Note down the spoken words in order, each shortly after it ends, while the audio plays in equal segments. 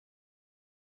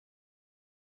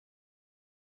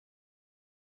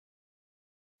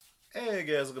Hey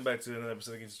guys, welcome back to another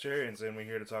episode of Geek Centurions, and we're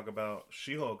here to talk about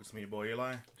She-Hulk. It's me, boy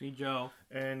Eli. See Joe.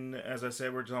 And as I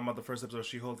said, we're talking about the first episode of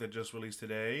She-Hulk that just released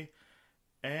today,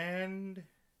 and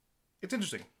it's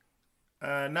interesting.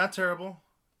 Not terrible.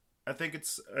 I think it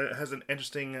has an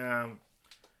interesting.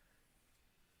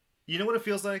 You know what it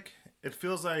feels like? It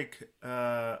feels like,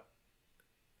 and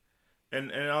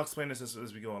I'll explain this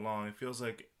as we go along. It feels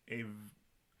like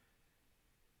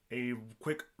a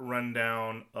quick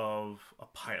rundown of a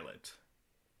pilot.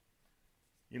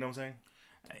 You know what I'm saying?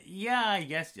 Yeah, I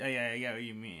guess. Yeah, I get what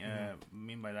you mean. Mm-hmm.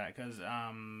 Mean by that, because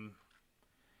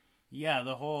yeah,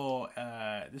 the whole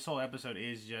this whole episode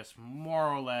is just more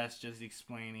or less just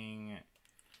explaining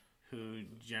who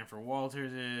Jennifer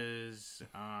Walters is,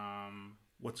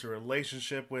 What's her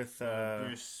relationship with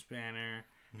Bruce Banner,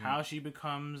 mm-hmm. how she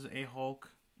becomes a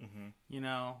Hulk, Mm-hmm.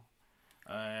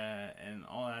 and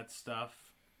all that stuff.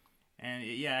 And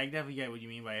yeah, I definitely get what you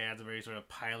mean by it. It has a very sort of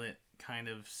pilot kind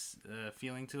of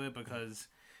feeling to it because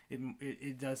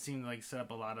it does seem to like set up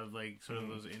a lot of like sort of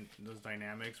those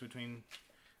dynamics between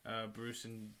Bruce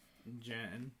and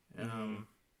Jen,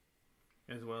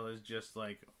 as well as just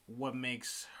like what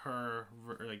makes her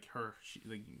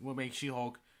what makes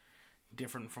She-Hulk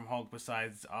different from Hulk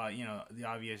besides the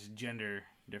obvious gender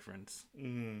difference.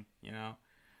 Mm-hmm. You know,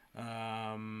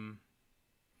 um,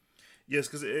 Yes,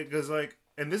 because like,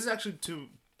 and this is actually to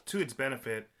its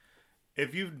benefit.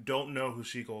 If you don't know who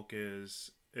She-Hulk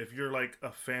is, if you're like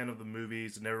a fan of the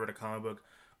movies and never read a comic book,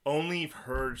 only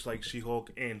heard like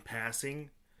She-Hulk in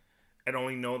passing, and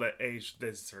only know that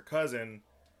this is her cousin,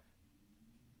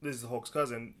 this is Hulk's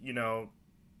cousin. You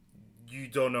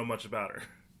don't know much about her.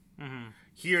 mm-hmm.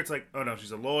 Here it's like, oh no,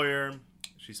 she's a lawyer.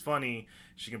 She's funny.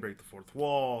 She can break the fourth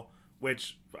wall,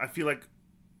 which I feel like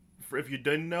if you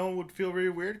didn't know would feel very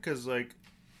weird because like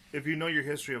if you know your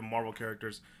history of Marvel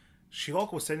characters,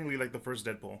 She-Hulk was technically like the first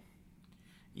Deadpool.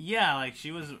 Yeah, like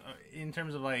she was in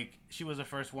terms of like she was the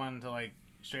first one to like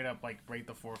straight up like break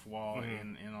the fourth wall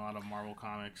in a lot of Marvel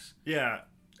comics. Yeah,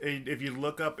 if you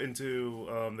look up into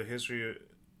the history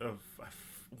of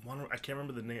I can't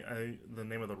remember the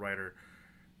name of the writer,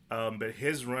 but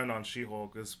his run on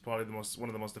She-Hulk is probably one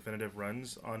of the most definitive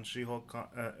runs on She-Hulk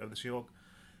of the She-Hulk.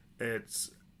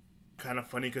 It's kind of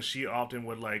funny because she often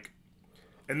would like,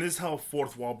 and this is how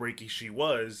fourth wall breaky she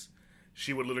was.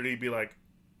 She would literally be like,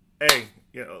 "Hey,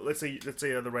 let's say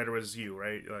the writer was you,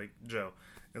 right? Like Joe."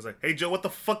 It's like, "Hey Joe, what the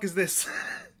fuck is this?"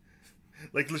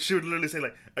 Like she would literally say,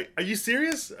 "Like, are you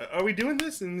serious? Are we doing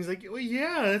this?" And he's like, "Well,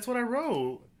 yeah, that's what I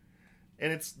wrote."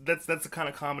 And that's the kind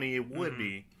of comedy it would Mm-hmm.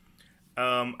 be.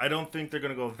 I don't think they're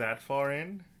gonna go that far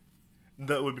in.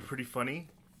 That would be pretty funny.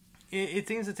 It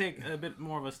seems to take a bit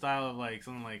more of a style of like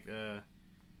something like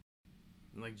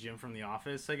Jim from The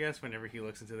Office, I guess. Whenever he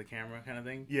looks into the camera, kind of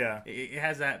thing. Yeah. It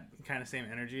has that kind of same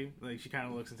energy. Like she kind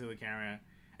of looks into the camera.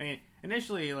 I mean,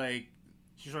 initially, like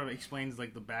she sort of explains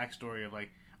like the backstory of like,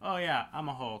 oh yeah, I'm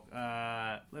a Hulk.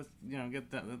 Let's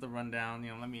get the rundown.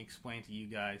 Let me explain to you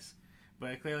guys.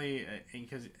 But clearly,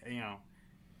 because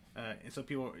so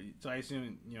I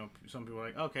assume some people are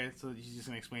like, okay, so she's just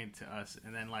gonna explain it to us,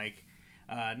 and then like,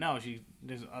 no,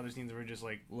 there's other scenes where we're just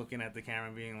like looking at the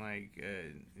camera, being like,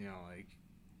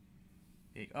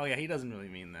 oh yeah, he doesn't really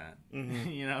mean that, Mm-hmm.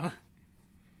 you know.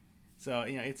 So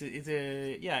it's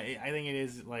a yeah, I think it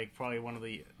is like probably one of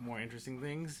the more interesting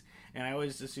things, and I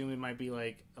always assume it might be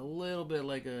like a little bit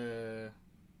like a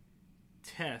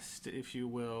test, if you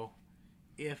will,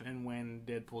 if and when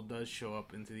Deadpool does show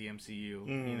up into the MCU.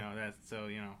 Mm-hmm. That's so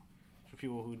for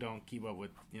people who don't keep up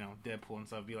with Deadpool and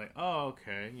stuff, be like, oh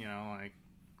okay, like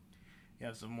you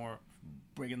have some more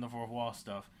breaking the fourth wall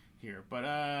stuff here.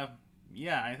 But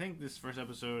yeah, I think this first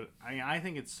episode, I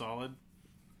think it's solid.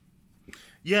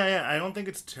 Yeah. I don't think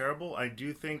it's terrible. I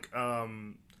do think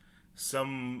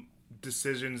some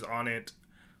decisions on it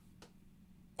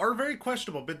are very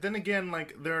questionable. But then again,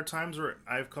 like there are times where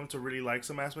I've come to really like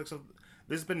some aspects of.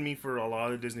 This has been me for a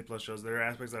lot of Disney Plus shows. There are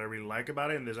aspects that I really like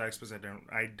about it, and there's aspects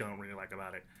I don't really like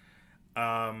about it.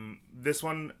 This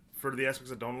one, for the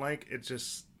aspects I don't like, it's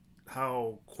just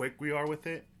how quick we are with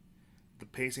it. The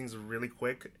pacing's really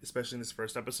quick, especially in this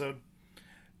first episode.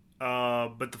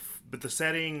 But the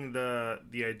setting,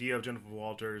 the idea of Jennifer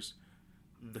Walters,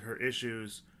 her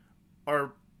issues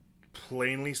are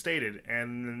plainly stated,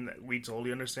 and we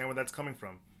totally understand where that's coming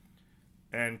from.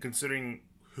 And considering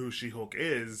who She-Hulk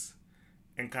is,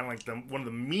 and kind of like one of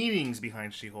the meanings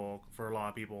behind She-Hulk for a lot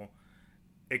of people,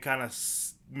 it kind of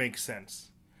makes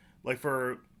sense. Like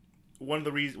for one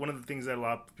of the things that a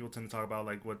lot of people tend to talk about,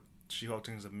 like what She-Hulk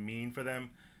tends to mean for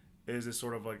them, is this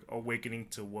sort of like awakening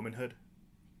to womanhood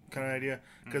kind of idea.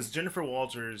 Because Jennifer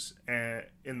Walters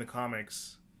in the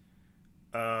comics,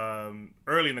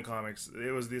 early in the comics,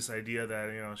 it was this idea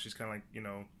that she's kind of like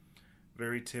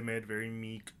very timid, very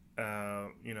meek,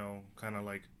 kind of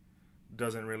like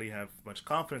doesn't really have much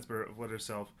confidence with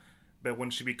herself. But when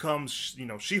she becomes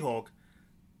She-Hulk,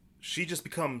 she just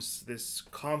becomes this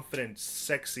confident,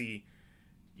 sexy,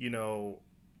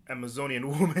 Amazonian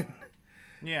woman.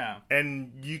 Yeah.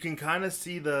 And you can kind of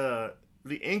see the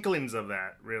inklings of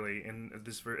that really in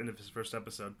this first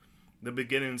episode, the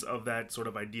beginnings of that sort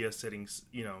of idea setting,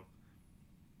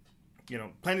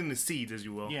 planting the seeds, as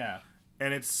you will. Yeah.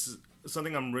 And it's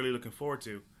something I'm really looking forward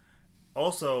to.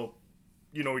 Also,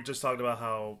 we just talked about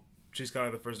how she's kind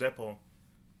of the first Deadpool.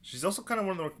 She's also kind of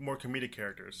one of the more comedic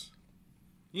characters.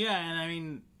 Yeah, and I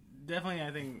mean, definitely,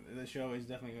 I think the show is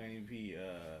definitely going to be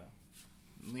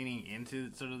leaning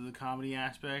into sort of the comedy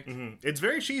aspect. Mm-hmm. It's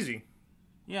very cheesy.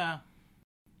 Yeah.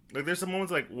 Like, there's some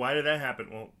moments like, why did that happen?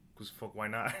 Well, because fuck, why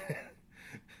not?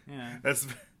 Yeah. That's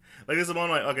like, there's a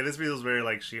moment like, okay, this feels very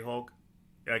like She-Hulk,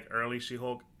 like early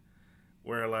She-Hulk,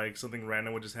 where like something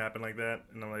random would just happen like that,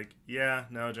 and I'm like, yeah,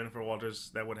 no, Jennifer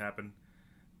Walters, that would happen.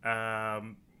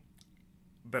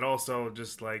 But also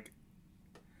just like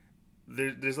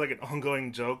there's like an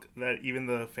ongoing joke that even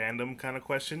the fandom kind of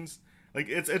questions. Like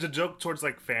it's a joke towards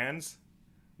like fans,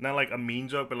 not like a mean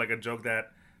joke, but like a joke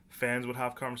that fans would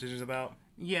have conversations about.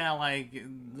 Yeah, like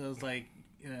those like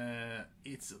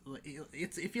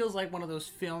it feels like one of those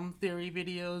film theory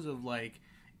videos of like,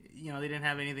 they didn't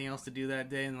have anything else to do that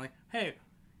day, and like, hey,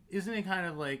 isn't it kind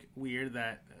of like weird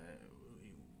that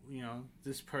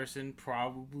this person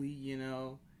probably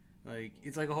like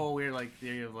it's like a whole weird like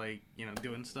theory of like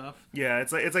doing stuff. Yeah,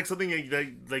 it's like something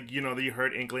that that you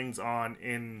heard inklings on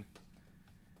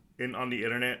on the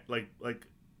internet, like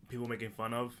people making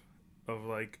fun of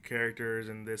like characters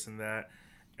and this and that,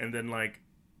 and then like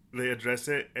they address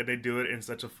it and they do it in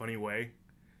such a funny way.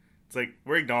 It's like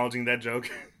we're acknowledging that joke.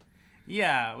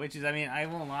 Yeah, which is, I mean, I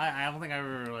won't lie, I don't think I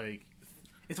ever like.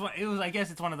 I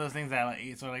guess it's one of those things that like,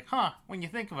 it's sort of like, huh? When you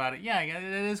think about it, yeah, it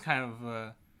is kind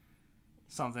of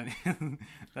something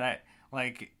that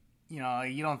like you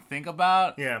don't think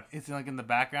about. Yeah, it's like in the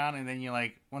background, and then you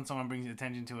like when someone brings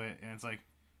attention to it, and it's like,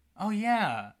 oh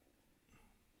yeah,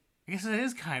 I guess it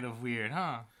is kind of weird,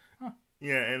 huh?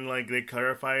 Yeah, and like they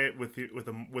clarify it with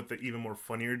the even more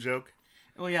funnier joke.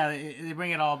 Well, yeah, they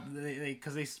bring it all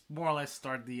because they more or less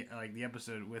start the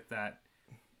episode with that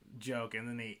joke, and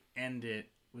then they end it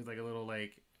with like a little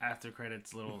like after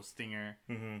credits little stinger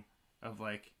of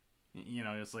like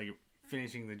just like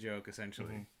finishing the joke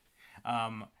essentially.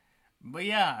 But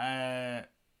yeah,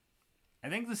 I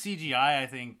think the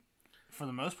CGI for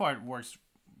the most part works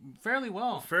fairly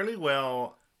well.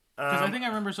 Because I think I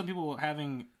remember some people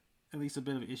having at least a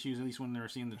bit of issues, at least when they were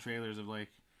seeing the trailers of like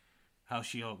how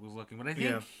She-Hulk was looking. But I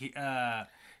think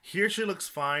here she looks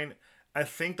fine. I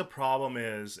think the problem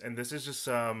is, and this is just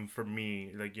for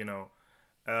me, like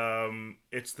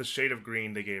it's the shade of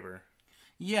green they gave her.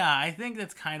 Yeah, I think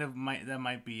that's kind of that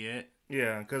might be it.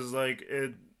 Yeah, because like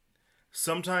it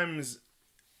sometimes,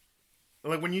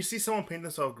 like when you see someone paint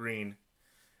themselves green,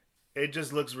 it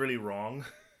just looks really wrong.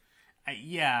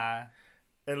 Yeah.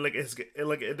 And like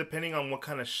depending on what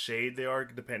kind of shade they are,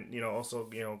 also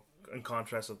in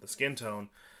contrast with the skin tone,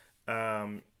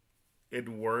 it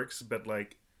works. But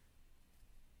like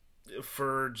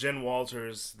for Jen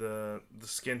Walters, the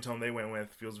skin tone they went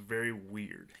with feels very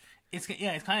weird. It's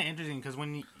kind of interesting because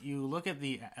when you look at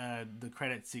the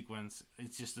credit sequence,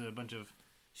 it's just a bunch of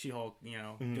She-Hulk,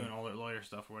 doing all their lawyer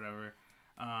stuff or whatever.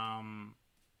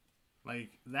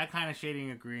 Like that kind of shading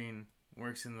of green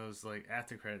works in those like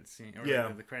after credit scene or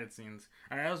the credit scenes.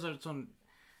 I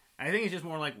think it's just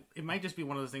more like it might just be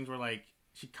one of those things where like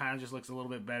she kind of just looks a little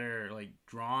bit better like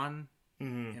drawn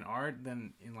in art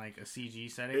than in like a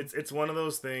CG setting. It's one of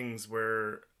those things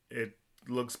where it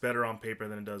looks better on paper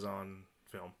than it does on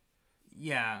film.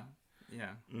 Yeah.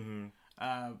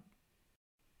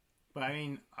 But I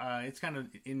mean, it's kind of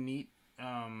neat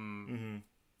to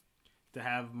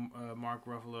have Mark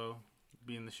Ruffalo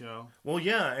be in the show. Well,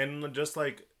 yeah, and just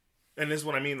like, and this is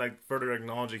what I mean, like further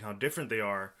acknowledging how different they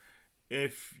are.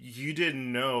 If you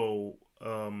didn't know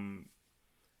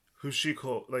who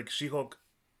She-Hulk, like She-Hulk,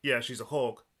 yeah, she's a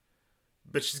Hulk,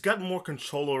 but she's got more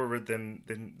control over it than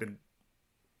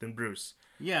Bruce.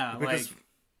 Yeah, because, like.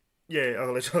 Yeah,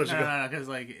 I'll let you go. No, because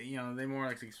like they more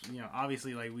like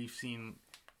obviously like we've seen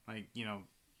like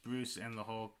Bruce and the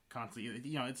Hulk constantly.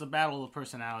 It's a battle of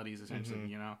personalities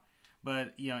essentially.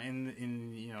 But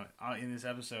in this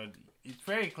episode, it's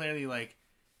very clearly like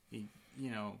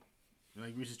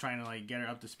like Bruce is trying to like get her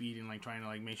up to speed and like trying to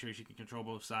like make sure she can control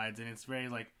both sides, and it's very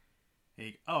like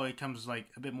it comes like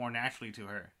a bit more naturally to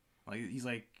her. Like he's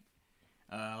like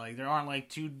Like there aren't like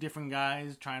two different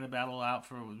guys trying to battle out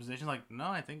for a position. Like no,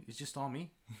 I think it's just all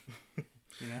me.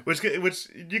 You know? Which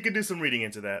you could do some reading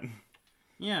into that.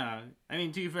 Yeah, I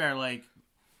mean to be fair, like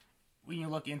when you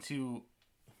look into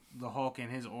the Hulk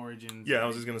and his origins. Yeah, I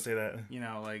was just gonna say that. You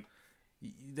know, like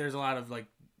there's a lot of like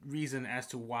reason as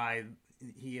to why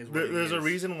he is. There's a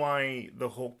reason why the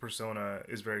Hulk persona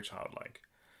is very childlike.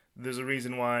 There's a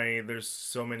reason why there's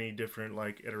so many different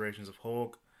like iterations of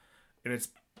Hulk, and it's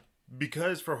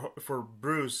because for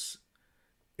Bruce,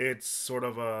 it's sort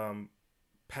of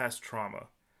past trauma,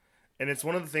 and it's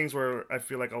one of the things where I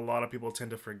feel like a lot of people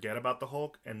tend to forget about the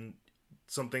Hulk and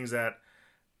some things that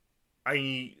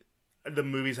the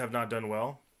movies have not done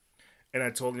well, and I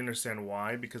totally understand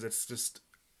why, because it's just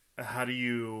how do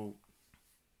you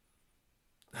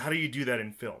do that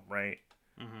in film, right?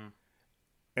 Mm-hmm.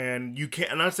 And you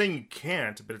can't. I'm not saying you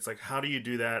can't, but it's like, how do you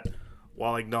do that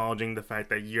while acknowledging the fact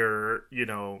that your,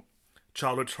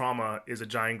 childhood trauma is a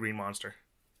giant green monster?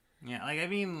 Yeah, like I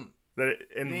mean,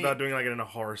 without doing like it in a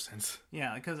horror sense.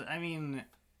 Yeah, because I mean,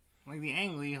 like the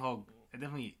Ang Lee Hulk, it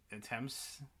definitely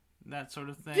attempts that sort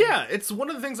of thing. Yeah, it's one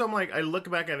of the things I'm like, I look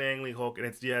back at Ang Lee Hulk and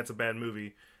it's a bad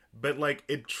movie, but like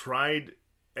it tried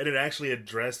and it actually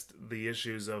addressed the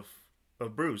issues of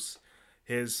Bruce,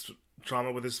 his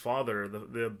trauma with his father,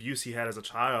 the abuse he had as a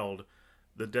child,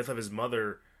 the death of his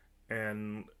mother,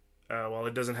 and while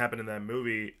it doesn't happen in that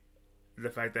movie,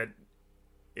 the fact that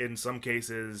in some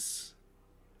cases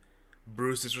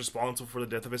Bruce is responsible for the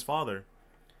death of his father.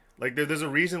 Like there's a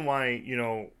reason why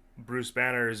Bruce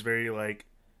Banner is very like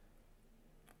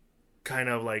kind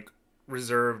of like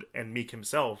reserved and meek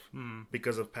himself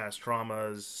because of past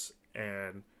traumas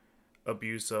and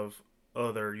abuse of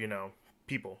other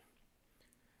people.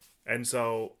 And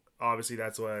so obviously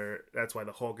that's why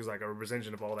the Hulk is like a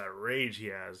representation of all that rage he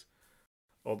has,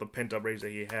 all the pent up rage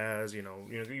that he has. What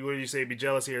do you say? Be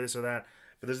jealous here, this or that.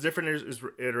 But there's different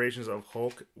iterations of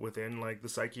Hulk within like the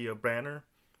psyche of Banner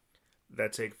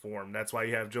that take form. That's why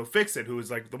you have Joe Fixit, who is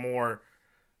like the more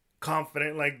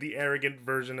confident, like the arrogant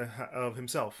version of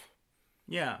himself.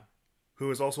 Yeah. Who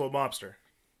is also a mobster.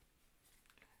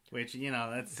 Which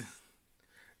that's.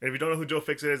 And if you don't know who Joe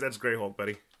Fixit is, that's Grey Hulk,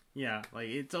 buddy. Yeah,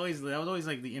 like that was always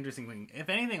like the interesting thing. If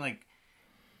anything, like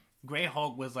Grey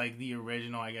Hulk was like the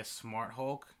original, I guess, smart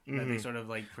Hulk that they sort of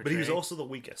like portrayed. But he was also the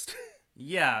weakest.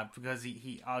 Yeah, because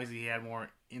he obviously he had more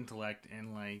intellect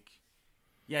and like,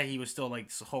 yeah, he was still like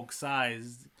Hulk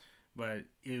sized, but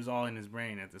it was all in his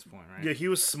brain at this point, right? Yeah, he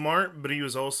was smart, but he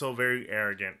was also very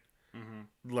arrogant.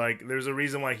 Mm-hmm. Like, there's a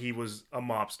reason why he was a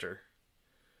mobster.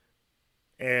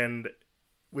 And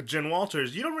with Jen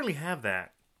Walters, you don't really have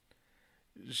that.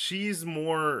 She doesn't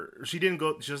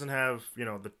have,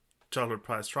 the childhood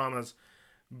past traumas,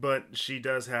 but she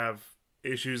does have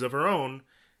issues of her own,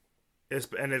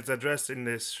 and it's addressed in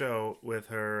this show with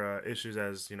her issues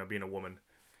as, being a woman,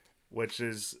 which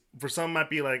is, for some might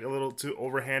be like a little too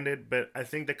overhanded, but I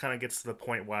think that kind of gets to the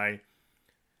point why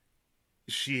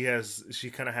she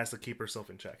kind of has to keep herself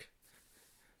in check.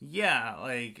 Yeah,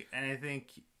 like, and I think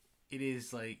it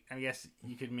is like, I guess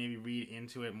you could maybe read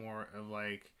into it more of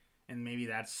like, and maybe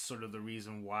that's sort of the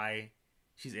reason why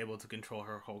she's able to control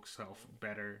her Hulk self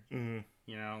better.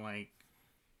 Mm-hmm. Like,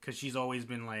 because she's always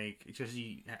been like,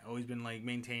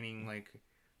 maintaining like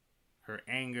her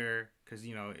anger. Because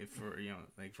if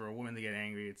for a woman to get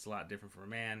angry, it's a lot different for a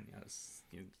man. Et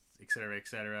cetera, et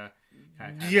cetera.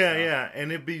 Yeah,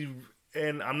 and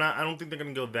I don't think they're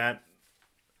gonna go that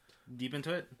deep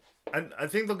into it. I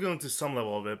think they'll go into some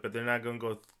level of it, but they're not gonna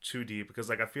go too deep because,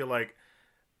 like, I feel like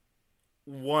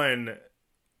one,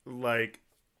 like,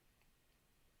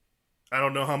 I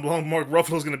don't know how long Mark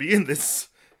Ruffalo's gonna be in this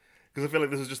because I feel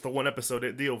like this is just the one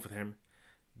episode deal with him.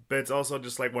 But it's also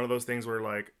just like one of those things where,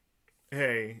 like,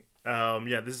 hey,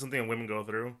 this is something women go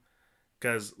through.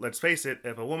 Because let's face it,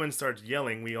 if a woman starts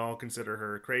yelling, we all consider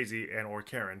her crazy or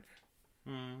Karen.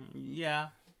 Yeah.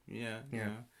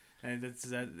 And that's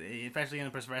especially in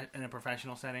a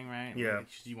professional setting, right? Yeah. Like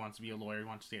she wants to be a lawyer,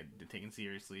 wants to get taken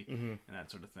seriously, and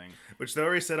that sort of thing. Which they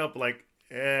already set up like,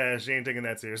 she ain't taking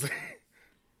that seriously.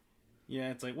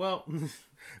 Yeah, it's like, well,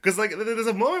 because like there's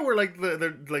a moment where like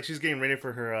they're like she's getting ready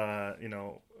for her,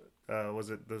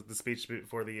 was it the speech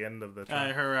before the end of the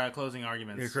trial? Her closing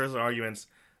arguments. Her closing arguments.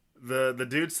 The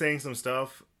dude's saying some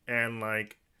stuff, and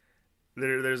like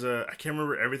there's I can't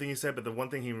remember everything he said, but the one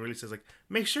thing he really says, like,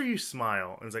 make sure you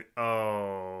smile, and it's like,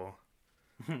 oh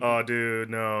dude,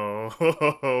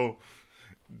 no.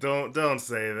 Don't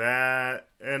say that,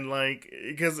 and like,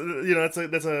 because that's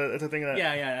a thing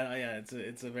that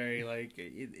it's a very like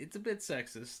it's a bit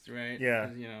sexist, right? Yeah,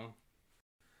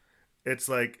 it's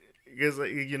like, because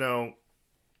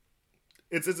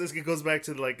it goes back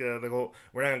to like the whole.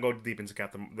 We're not gonna go deep into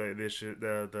Captain the issue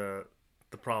the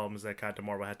problems that Captain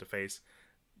Marvel had to face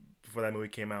before that movie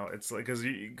came out. It's like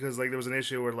because like there was an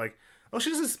issue where like, oh, she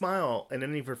doesn't smile in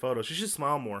any of her photos. She should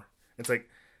smile more. It's like,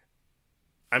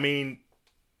 I mean,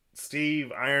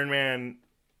 Steve, Iron Man,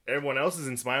 everyone else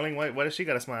isn't smiling. Why does she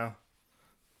gotta smile?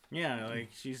 Yeah, like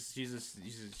she's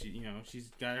you know, she's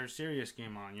got her serious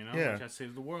game on, you know. Yeah. She has to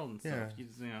save the world and stuff. Yeah.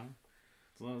 She's, you know,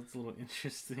 it's a little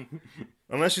interesting.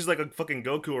 Unless she's like a fucking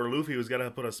Goku or Luffy who's gotta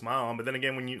put a smile on. But then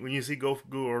again, when you see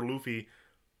Goku or Luffy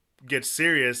get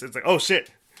serious, it's like, oh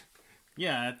shit.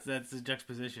 Yeah, that's the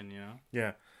juxtaposition, you know.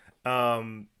 Yeah,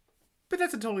 but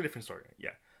that's a totally different story.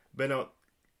 Yeah, but no,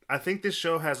 I think this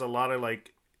show has a lot of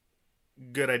like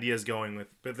good ideas going with.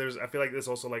 But I feel like there's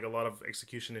also like a lot of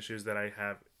execution issues that I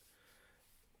have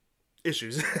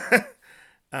issues.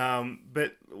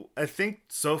 But I think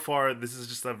so far this is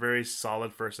just a very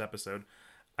solid first episode.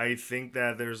 I think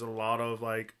that there's a lot of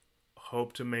like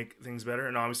hope to make things better,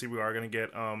 and obviously we are gonna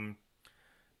get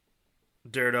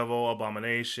Daredevil,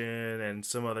 Abomination, and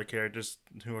some other characters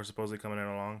who are supposedly coming in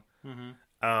along.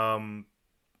 Mm-hmm.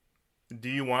 Do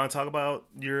you want to talk about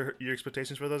your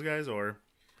expectations for those guys, or?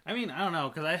 I mean, I don't know,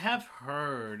 because I have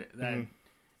heard that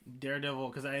Daredevil,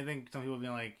 because I think some people have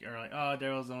been like, oh,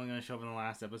 Daredevil's only going to show up in the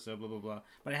last episode, blah, blah, blah.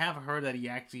 But I have heard that he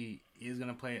actually is going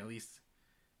to play at least,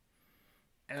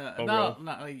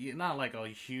 not like a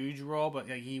huge role, but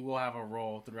like, he will have a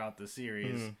role throughout the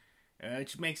series.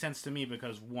 Which makes sense to me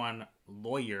because one,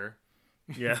 lawyer.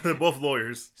 Yeah, they're both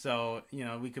lawyers. So, you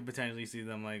know, we could potentially see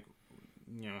them like,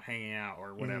 you know, hanging out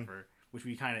or whatever, which would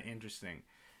be kind of interesting.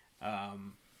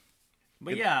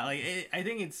 But yeah, like I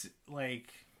think it's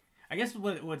like, I guess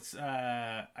what's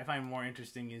I find more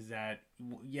interesting is that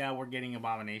yeah, we're getting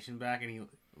Abomination back, and he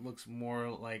looks more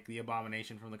like the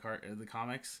Abomination from the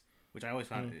comics, which I always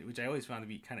found to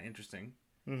be kind of interesting.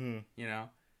 Mm-hmm. You know,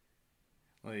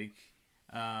 like.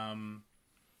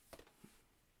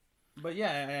 But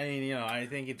yeah, I mean, you know, I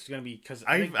think it's gonna be because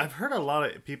I've heard a lot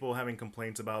of people having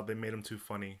complaints about they made him too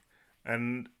funny,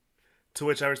 and to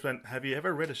which I respond: have you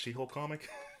ever read a She-Hulk comic?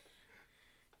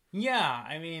 Yeah,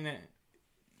 I mean,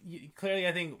 clearly,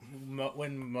 I think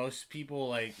when most people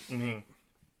like,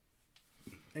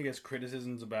 I guess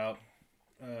criticisms about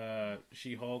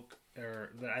She-Hulk,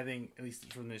 or that I think at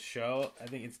least from this show, I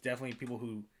think it's definitely people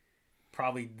who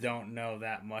probably don't know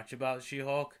that much about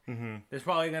She-Hulk. There's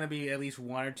probably going to be at least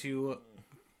one or two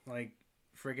like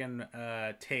friggin'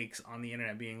 takes on the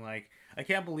internet being like, I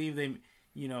can't believe they,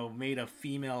 you know, made a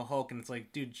female Hulk, and it's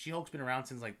like, dude, She-Hulk's been around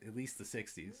since like at least the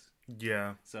 60s.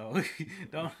 Yeah. So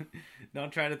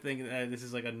don't try to think that this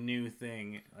is like a new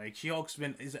thing. Like She-Hulk's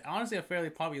is honestly a fairly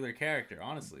popular character,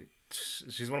 honestly.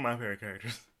 She's one of my favorite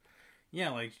characters. Yeah,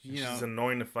 like, you know, she's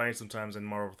annoying to fight sometimes in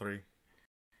Marvel 3.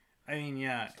 I mean,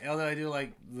 yeah. Although I do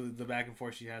like the back and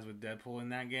forth she has with Deadpool in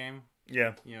that game.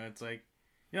 Yeah. You know, it's like,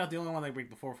 you're not the only one that break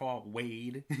the fourth wall,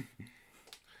 Wade.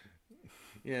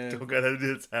 Yeah. Okay, that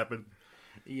did happen.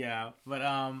 Yeah, but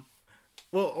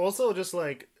well, also just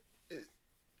like,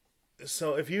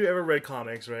 so if you ever read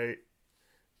comics, right?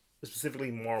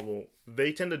 Specifically Marvel,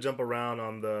 they tend to jump around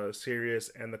on the serious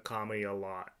and the comedy a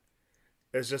lot.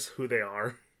 It's just who they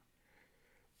are.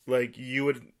 Like you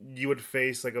would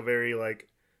face like a very like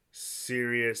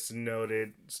serious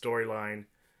noted storyline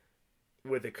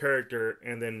with a character,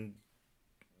 and then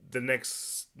then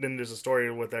there's a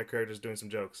story with that character's doing some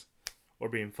jokes or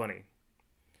being funny.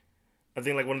 I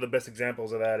think like one of the best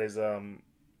examples of that is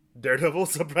Daredevil,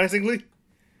 surprisingly,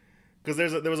 because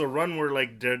there was a run where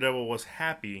like Daredevil was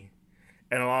happy,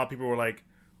 and a lot of people were like,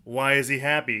 why is he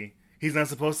happy? He's not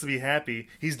supposed to be happy.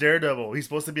 He's Daredevil. He's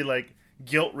supposed to be like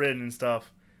guilt ridden and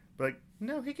stuff. But like,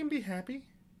 no, he can be happy.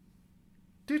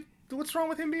 Dude, what's wrong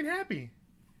with him being happy?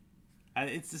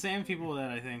 It's the same people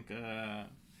that I think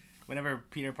whenever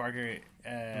Peter Parker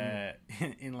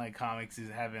in like comics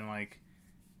is having like,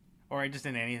 or just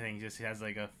in anything, just has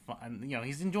like a fun, you know,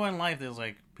 he's enjoying life. There's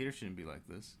like, Peter shouldn't be like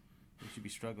this. He should be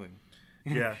struggling.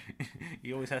 Yeah.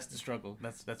 He always has to struggle.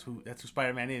 That's who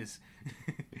Spider-Man is.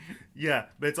 Yeah,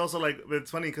 but it's also like,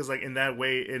 it's funny because like in that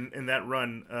way, in that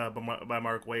run by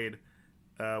Mark Waid,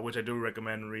 which I do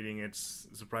recommend reading, it's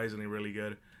surprisingly really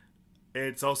good.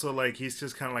 It's also like he's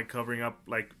just kind of like covering up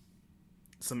like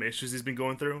some issues he's been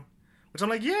going through, which I'm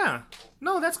like, yeah,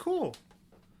 no, that's cool.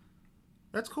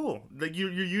 That's cool. Like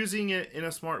you're using it in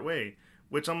a smart way,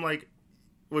 which I'm like,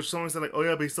 which someone said like, oh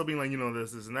yeah, but he's still being like, you know,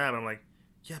 this and that. I'm like,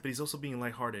 yeah, but he's also being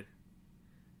lighthearted.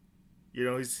 You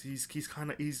know, he's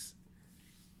kind of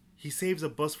he saves a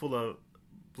bus full of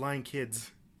blind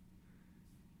kids.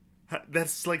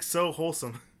 That's like so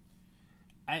wholesome.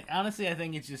 I honestly, I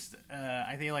think it's just.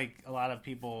 I think like a lot of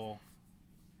people,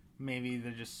 maybe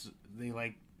they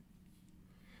like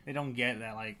they don't get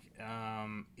that like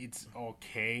it's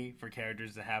okay for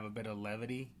characters to have a bit of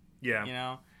levity. Yeah. You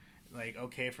know, like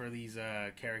okay for these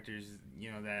characters,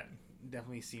 that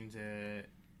definitely seem to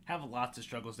have lots of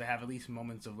struggles to have at least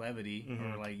moments of levity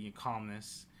or like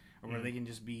calmness, or where they can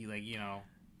just be like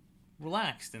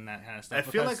relaxed and that kind of stuff. I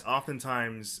feel like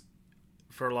oftentimes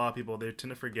for a lot of people they tend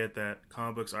to forget that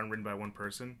comic books aren't written by one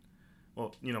person.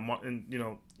 Well,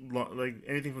 like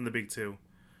anything from the big two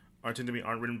aren't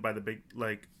written by the big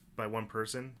like by one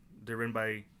person. They're written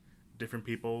by different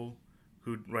people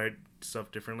who write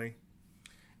stuff differently.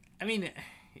 I mean,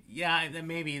 yeah,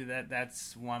 maybe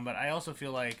that's one, but I also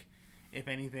feel like if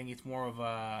anything, it's more of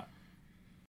a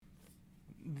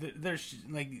there's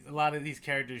like a lot of these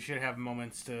characters should have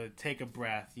moments to take a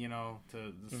breath,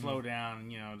 to slow down,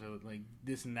 to like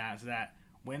this and that, so that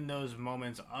when those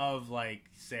moments of like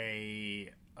say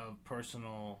of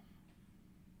personal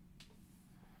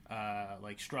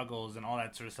like struggles and all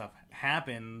that sort of stuff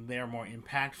happen, they're more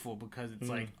impactful because it's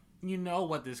like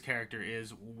what this character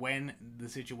is when the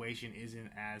situation isn't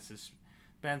as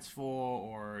suspenseful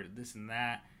or this and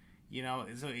that,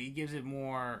 so it gives it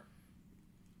more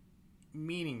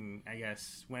meaning, I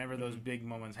guess, whenever those big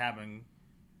moments happen,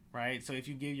 right? So if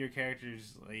you give your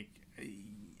characters like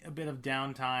a bit of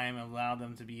downtime, allow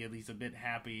them to be at least a bit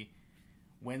happy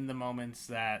when the moments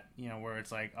that where it's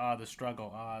like the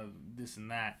struggle, this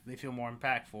and that, they feel more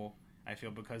impactful. I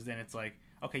feel because then it's like,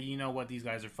 okay, what these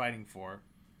guys are fighting for,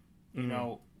 when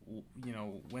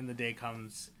the day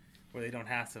comes where they don't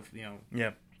have to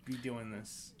be doing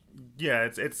this. Yeah,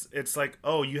 it's like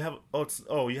you have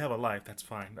a life, that's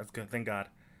fine, that's good, thank God,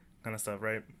 kind of stuff,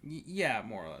 right? Yeah,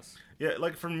 more or less. Yeah,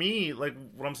 like for me, like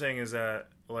what I'm saying is that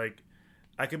like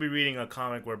I could be reading a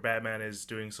comic where Batman is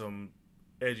doing some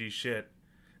edgy shit,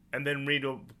 and then read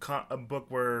a book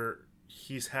where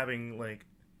he's having like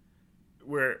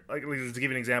to give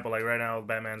you an example, like right now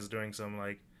Batman's doing some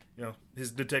like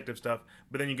his detective stuff,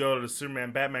 but then you go to the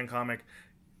Superman Batman comic.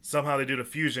 Somehow they do the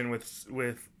fusion with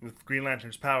Green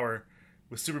Lantern's power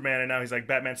with Superman, and now he's like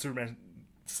Batman, Superman,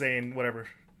 saying whatever.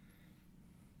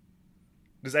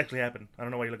 This actually happened. I don't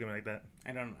know why you're looking at me like that.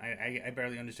 I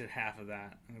barely understood half of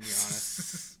that. I'm gonna be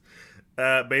honest.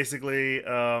 Basically,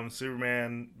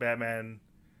 Superman, Batman,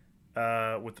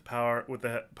 with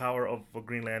the power of a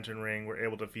Green Lantern ring, were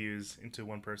able to fuse into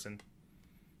one person.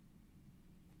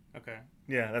 Okay.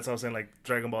 Yeah, that's what I was saying. Like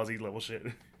Dragon Ball Z level shit.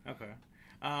 Okay.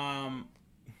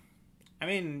 I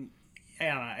mean, I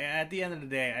don't know. At the end of the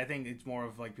day, I think it's more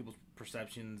of like people's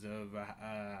perceptions of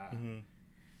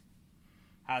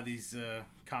how these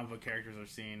comic book characters are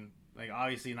seen. Like,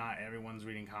 obviously, not everyone's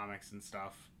reading comics and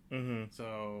stuff. Mm-hmm.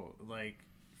 So, like,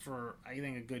 for I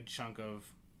think a good chunk of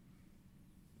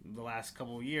the last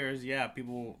couple of years, yeah,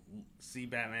 people see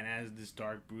Batman as this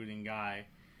dark, brooding guy.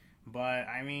 But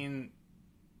I mean,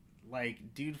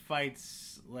 like, dude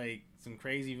fights like some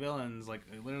crazy villains, like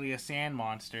literally a sand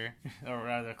monster, or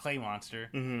rather a clay monster.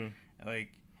 Mm-hmm. Like,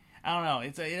 I don't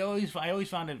know. I always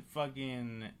found it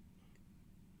fucking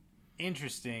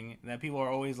interesting that people are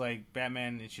always like,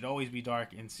 Batman, it should always be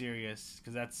dark and serious,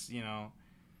 because that's I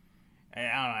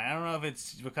don't know if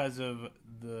it's because of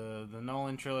the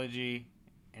Nolan trilogy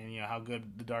and how good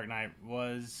The Dark Knight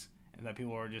was, and that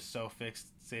people are just so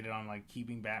fixated on like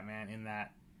keeping Batman in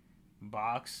that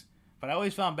box. But I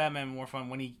always found Batman more fun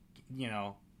when he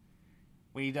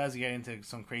does get into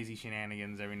some crazy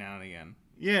shenanigans every now and again.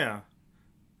 Yeah,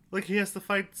 like he has to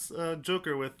fight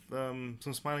Joker with some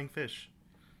smiling fish.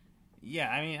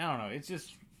 Yeah, I mean, I don't know. It's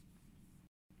just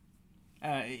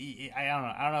I don't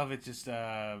know. I don't know if it's just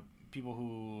people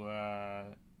who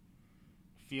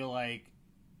feel like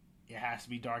it has to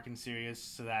be dark and serious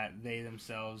so that they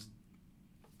themselves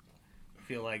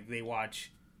feel like they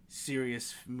watch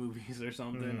serious movies or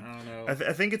something. I don't know.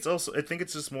 I think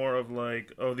it's just more of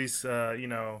like, these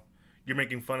you're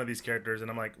making fun of these characters, and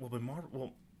I'm like, but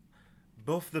Marvel,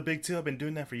 both the big two have been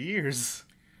doing that for years.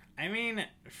 I mean,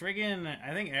 friggin',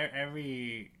 I think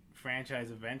every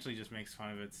franchise eventually just makes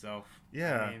fun of itself.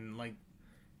 Yeah. I mean, like,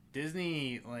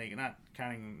 Disney, like, not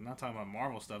talking about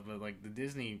Marvel stuff, but like the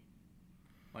Disney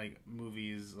like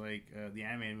movies, like the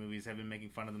animated movies, have been making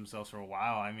fun of themselves for a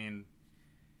while. I mean,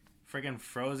 friggin'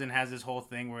 Frozen has this whole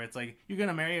thing where it's like, you're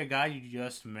gonna marry a guy you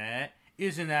just met?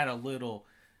 Isn't that a little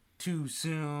too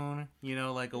soon?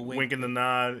 Like a wink and the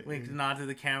nod. Wink and nod to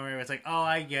the camera. It's like, oh,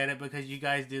 I get it, because you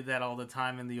guys did that all the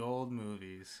time in the old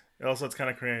movies. Also, it's kind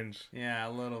of cringe. Yeah,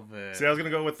 a little bit. See, I was gonna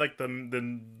go with like the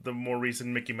more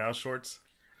recent Mickey Mouse shorts.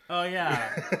 Oh yeah,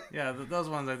 yeah. Those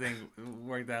ones I think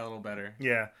worked out a little better.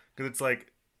 Yeah, because it's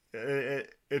like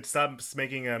it stops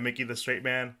making Mickey the straight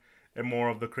man and more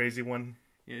of the crazy one.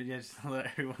 Yeah, just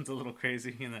everyone's a little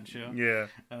crazy in that show, Yeah.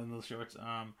 in those shorts.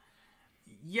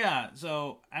 Yeah.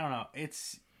 So I don't know.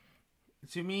 It's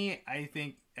to me, I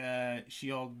think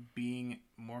She-Hulk being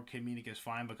more comedic is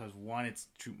fine because one, it's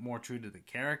more true to the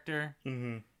character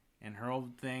Mm-hmm. and her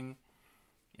old thing,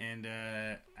 and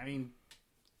I mean,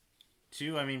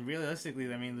 two, I mean,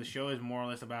 realistically, I mean, the show is more or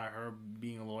less about her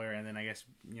being a lawyer, and then I guess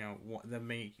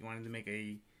wanting to make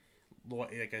a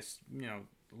like a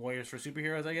lawyers for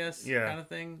superheroes, I guess, Yeah. kind of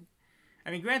thing.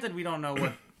 I mean, granted, we don't know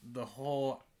what the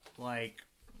whole like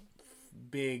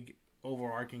big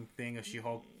overarching thing of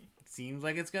She-Hulk seems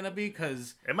like it's gonna be,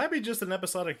 because It might be just an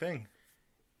episodic thing.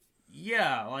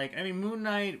 yeah, like I mean, Moon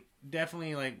Knight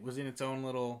definitely like was in its own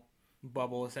little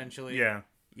bubble essentially. Yeah.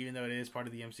 Even though it is part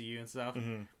of the MCU and stuff,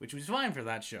 Mm-hmm. which was fine for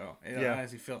that show. It Yeah.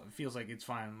 honestly feels like it's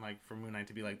fine, like for Moon Knight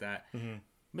to be like that. Mm-hmm.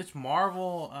 Miss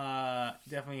Marvel,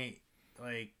 definitely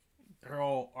like her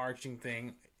whole arching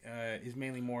thing is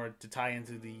mainly more to tie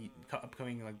into the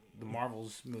upcoming like the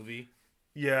Marvels movie.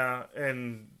 Yeah,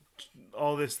 and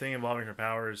all this thing involving her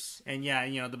powers. And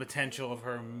yeah, the potential of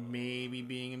her maybe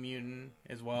being a mutant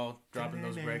as well, dropping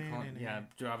those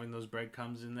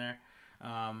breadcrumbs in there.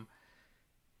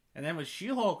 And then with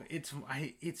She-Hulk, it's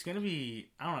gonna be,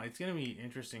 I don't know, it's gonna be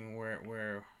interesting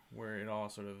where it all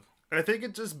sort of. I think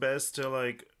it's just best to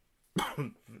like.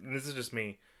 This is just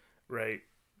me, right?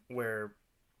 Where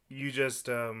you just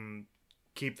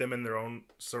keep them in their own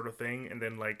sort of thing, and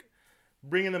then like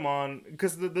bringing them on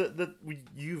because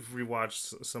you've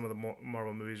rewatched some of the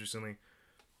Marvel movies recently,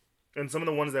 and some of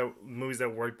the movies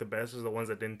that worked the best is the ones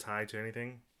that didn't tie to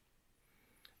anything.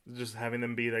 Just having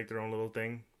them be like their own little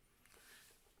thing.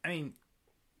 I mean,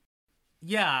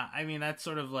 yeah, I mean that's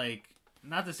sort of like,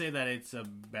 not to say that it's a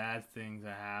bad thing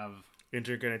to have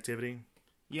Interconnectivity.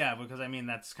 Yeah, because I mean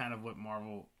that's kind of what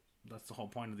Marvel. That's the whole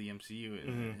point of the MCU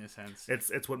in a sense.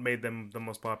 It's what made them the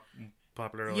most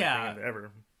popular thing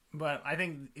ever. But I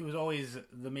think it was always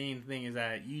the main thing is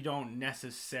that you don't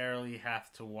necessarily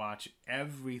have to watch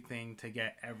everything to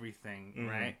get everything,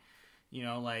 right?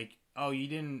 Like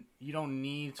you don't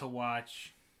need to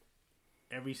watch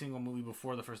every single movie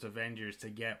before the first Avengers to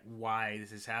get why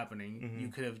this is happening. You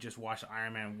could have just watched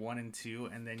Iron Man 1 and 2,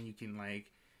 and then you can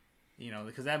like,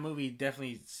 because that movie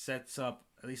definitely sets up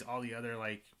at least all the other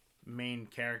like main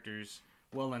characters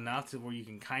well enough to where you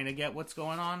can kind of get what's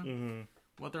going on,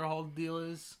 what their whole deal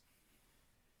is.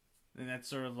 And that's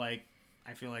sort of like,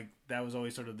 I feel like that was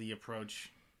always sort of the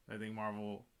approach I think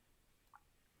Marvel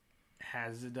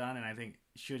has done, and I think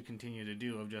should continue to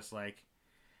do, of just like,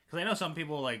 because I know some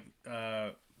people like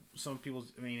some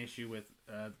people's main issue with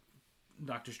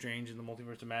Doctor Strange and the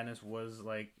Multiverse of Madness was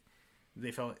like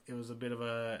they felt it was a bit of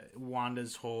a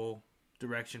Wanda's whole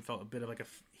direction felt a bit of like a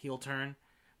heel turn,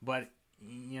 but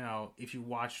if you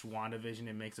watched WandaVision,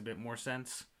 it makes a bit more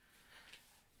sense.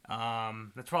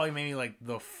 That's probably maybe like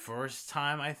the first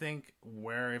time I think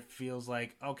where it feels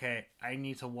like, okay, I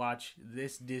need to watch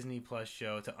this Disney Plus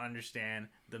show to understand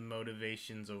the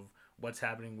motivations of what's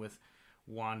happening with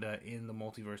Wanda in the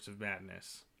Multiverse of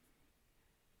Madness.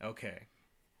 Okay.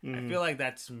 I feel like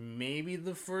that's maybe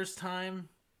the first time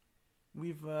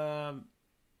we've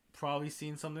probably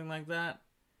seen something like that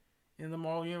in the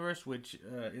Marvel Universe, which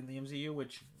in the MCU,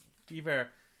 which, to be fair,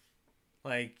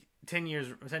 like 10 years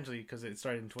essentially, because it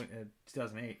started in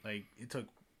 2008. Like it took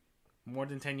more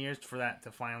than 10 years for that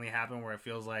to finally happen, where it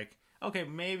feels like, okay,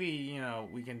 maybe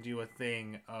we can do a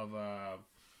thing of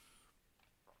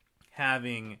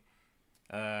having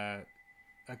a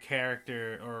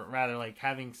character, or rather like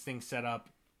having things set up,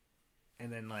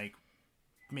 and then like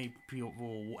maybe people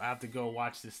will have to go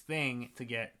watch this thing to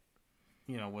get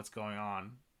what's going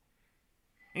on.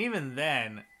 And even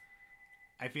then,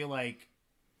 I feel like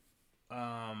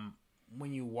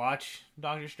when you watch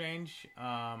Doctor Strange,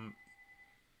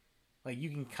 like you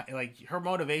can like her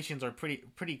motivations are pretty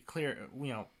clear,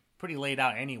 pretty laid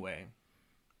out anyway.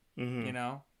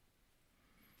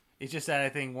 It's just that I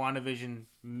think WandaVision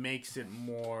makes it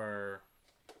more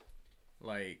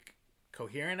like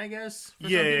coherent, I guess, for some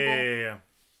people.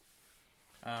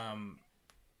 Yeah.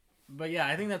 But yeah,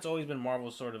 I think that's always been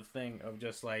Marvel's sort of thing of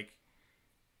just like,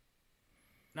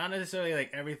 not necessarily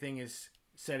like everything is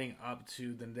setting up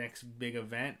to the next big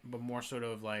event, but more sort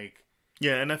of like,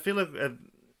 yeah. And I feel like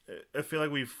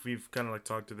we've kind of like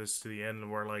talked to this to the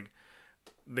end, where like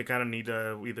they kind of need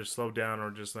to either slow down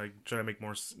or just like try to make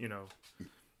more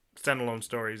standalone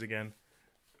stories again.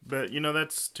 But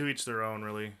that's to each their own,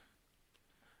 really.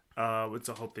 It's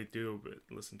a hope they do, but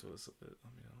listen to us a bit. I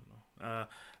mean, I don't know.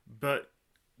 But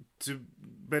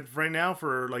but right now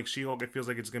for like She-Hulk, it feels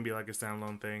like it's gonna be like a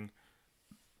standalone thing.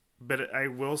 But I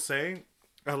will say,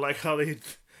 I like how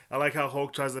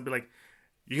Hulk tries to be like,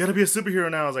 you gotta be a superhero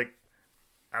now. I was like,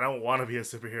 I don't want to be a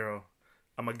superhero.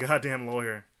 I'm a goddamn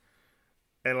lawyer.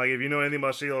 And like, if you know anything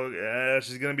about She-Hulk,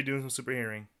 she's gonna be doing some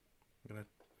superheroing. Gonna...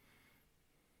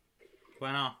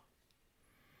 Bueno.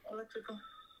 Hola, chico.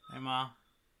 Hey, Ma.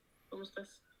 ¿Cómo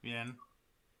estás? Bien.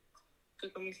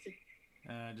 ¿Qué comiste?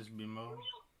 Just bimbo.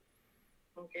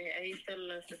 Ok, ahí está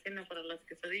la cena para las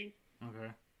quesadillas.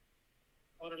 Okay.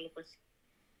 Órale, pues.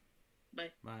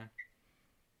 Bye. Bye.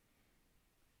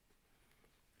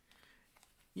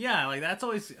 Yeah, like that's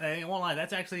always. I won't lie.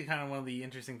 That's actually kind of one of the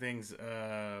interesting things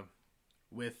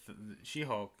with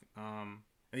She-Hulk.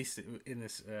 At least in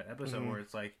this episode where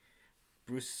it's like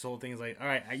Bruce's whole thing is like, all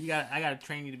right, I got to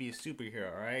train you to be a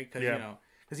superhero, all right? Because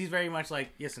because he's very much like,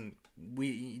 listen,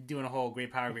 we doing a whole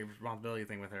great power, great responsibility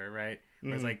thing with her, right?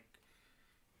 Where it's like,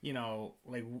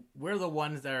 like we're the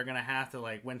ones that are gonna have to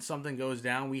like when something goes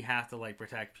down, we have to like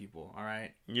protect people, all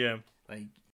right? Yeah. Like.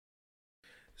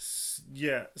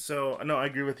 Yeah, so no, I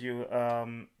agree with you.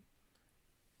 Hey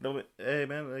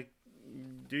man, like,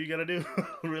 do you gotta do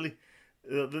really?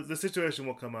 The situation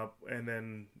will come up, and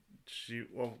then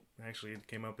actually, it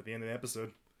came up at the end of the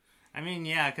episode. I mean,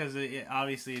 yeah, because it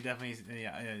obviously definitely,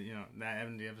 that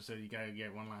end of the episode, you gotta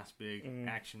get one last big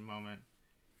action moment,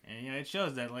 and it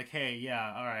shows that like, hey,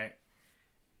 yeah, all right,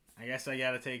 I guess I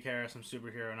gotta take care of some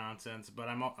superhero nonsense, but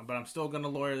I'm still gonna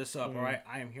lawyer this up, all right?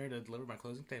 I am here to deliver my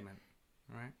closing statement.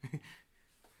 All right.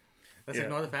 Let's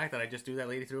ignore the fact that I just threw that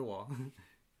lady through a wall.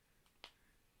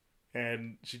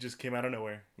 And she just came out of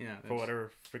nowhere. Yeah. For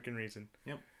whatever freaking reason.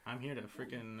 Yep. I'm here to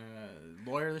freaking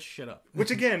lawyer this shit up.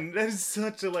 Which again, that is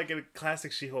such a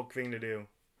classic She-Hulk thing to do.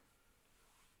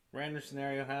 Random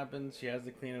scenario happens. She has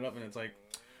to clean it up, and it's like,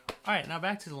 all right, now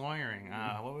back to lawyering.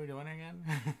 What were we doing again?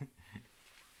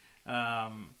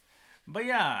 But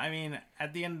yeah, I mean,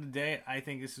 at the end of the day, I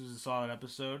think this was a solid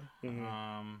episode.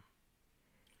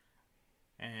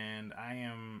 And I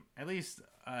am at least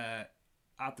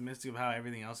optimistic of how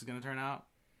everything else is going to turn out,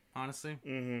 honestly.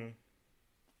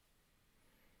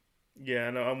 Yeah,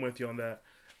 no, I'm with you on that.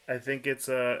 I think it's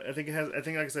I think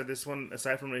like I said, this one,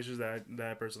 aside from the issues that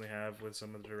I personally have with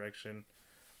some of the direction,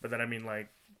 but then I mean like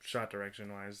shot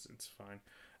direction wise, it's fine.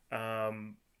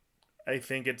 I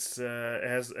think it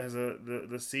has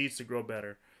the seeds to grow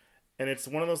better, and it's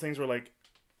one of those things where like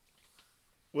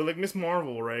Miss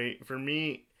Marvel, right? For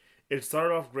me, it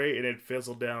started off great and it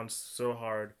fizzled down so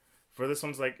hard. For this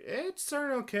one's like, it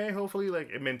started okay. Hopefully, like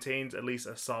it maintains at least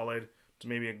a solid to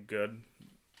maybe a good,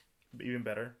 even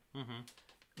better.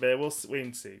 But we'll wait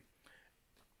and see.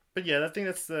 But yeah, I think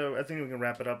I think we can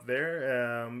wrap it up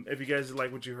there. If you guys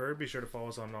like what you heard, be sure to follow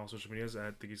us on all social medias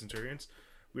at the Geek Centurions.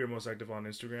 We are most active on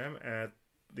Instagram at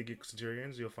the Geek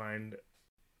Centurions. You'll find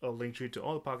a link tree to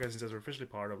all the podcasts that we're officially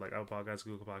part of, like Apple Podcasts,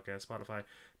 Google Podcasts, Spotify,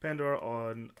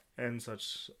 Pandora, and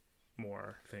such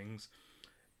more things.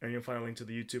 And you'll find a link to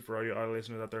the YouTube for all your other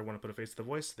listeners out there who want to put a face to the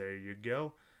voice. There you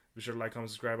go. Be sure to like,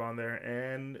 comment, subscribe on there,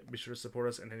 and be sure to support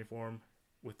us in any form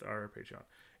with our Patreon.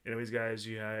 Anyways, guys,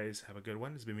 you guys have a good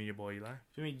one. It's been me, your boy Eli.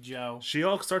 It's been me, Joe.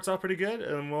 She-Hulk starts off pretty good,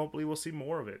 and hopefully we'll see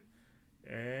more of it.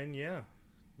 And yeah,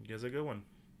 you guys have a good one.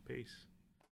 Peace.